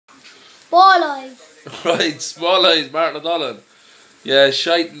Small eyes. Right, small eyes, Martin O'Donnell. Yeah,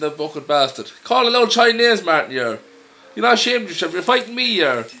 shite in the bucket bastard. Call a little Chinese, Martin, you're not ashamed of yourself. You're fighting me,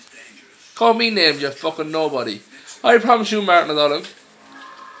 you're. Call me names, you fucking nobody. I promise you, Martin O'Donnell,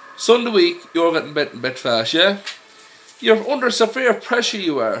 Sunday week, you're getting bit and bit fast, yeah? You're under severe pressure,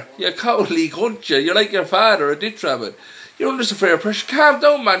 you are. You cowardly cunt, you. You're like your father, a ditch rabbit. You're under severe pressure. Calm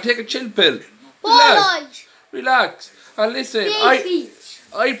down, man. Take a chill pill. Relax. Relax. And listen,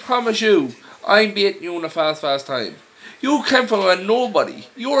 I promise you, I'm beating you in a fast time. You came from a nobody.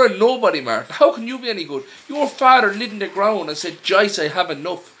 You're a nobody, Martin. How can you be any good? Your father lit in the ground and said, Joyce, I have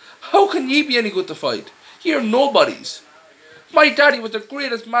enough. How can you be any good to fight? You're nobodies. My daddy was the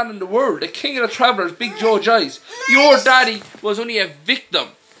greatest man in the world, the king of the travellers, Big Joe Joyce. Your daddy was only a victim.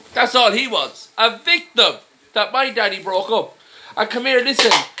 That's all he was. A victim that my daddy broke up. And come here,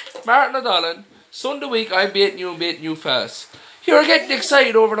 listen. Martin O'Donnell, Sunday week I'm beating you fast. You're getting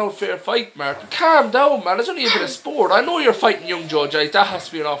excited over no fair fight, Martin. Calm down, man. It's only a bit of sport. I know you're fighting young Joe Joyce. That has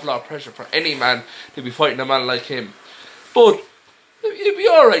to be an awful lot of pressure for any man to be fighting a man like him. But you'll be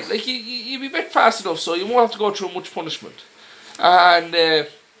alright. Like, you'll be a bit fast enough, so you won't have to go through much punishment. And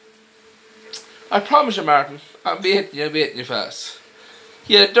I promise you, Martin, I'm beating you fast.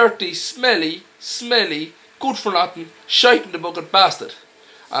 You dirty, smelly, good for nothing, shite in the bucket bastard.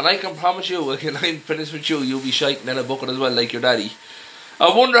 And I can promise you, when I'm finished with you, you'll be shiting in a bucket as well, like your daddy.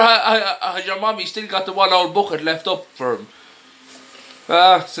 I wonder how your mommy still got the one old bucket left up for him.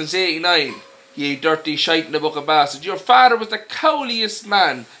 Since '89, you dirty, shite in the bucket bastard. Your father was the cowliest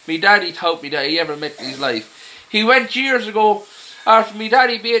man me daddy taught me that he ever met in his life. He went years ago, after me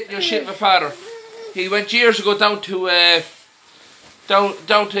daddy beating your shit with father, he went years ago down to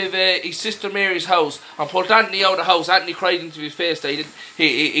his sister Mary's house and pulled Anthony out of the house. Anthony cried into his face that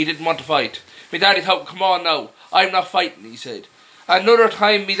he didn't want to fight. Me daddy thought, come on now, I'm not fighting, he said. Another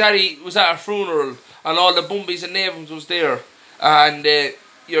time, me daddy was at a funeral and all the bumbies and navins was there, and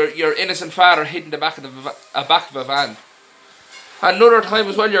your innocent father hid in the back of a van. Another time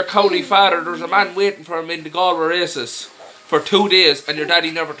as well, your cowley father, there was a man waiting for him in the Galway races for 2 days and your daddy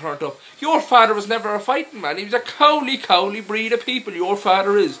never turned up. Your father was never a fighting man. He was a cowley breed of people, your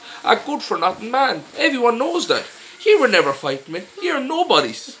father is. A good for nothing man. Everyone knows that. You were never fighting men. You're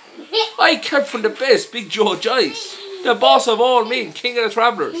nobodies. I kept from the best, Big Joe Joyce. The boss of all men, king of the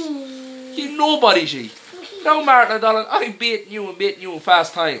travellers. You nobodies, ye. Now, Martin O'Donnell, I'm beating you in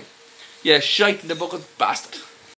fast time. You shite in the bucket bastard.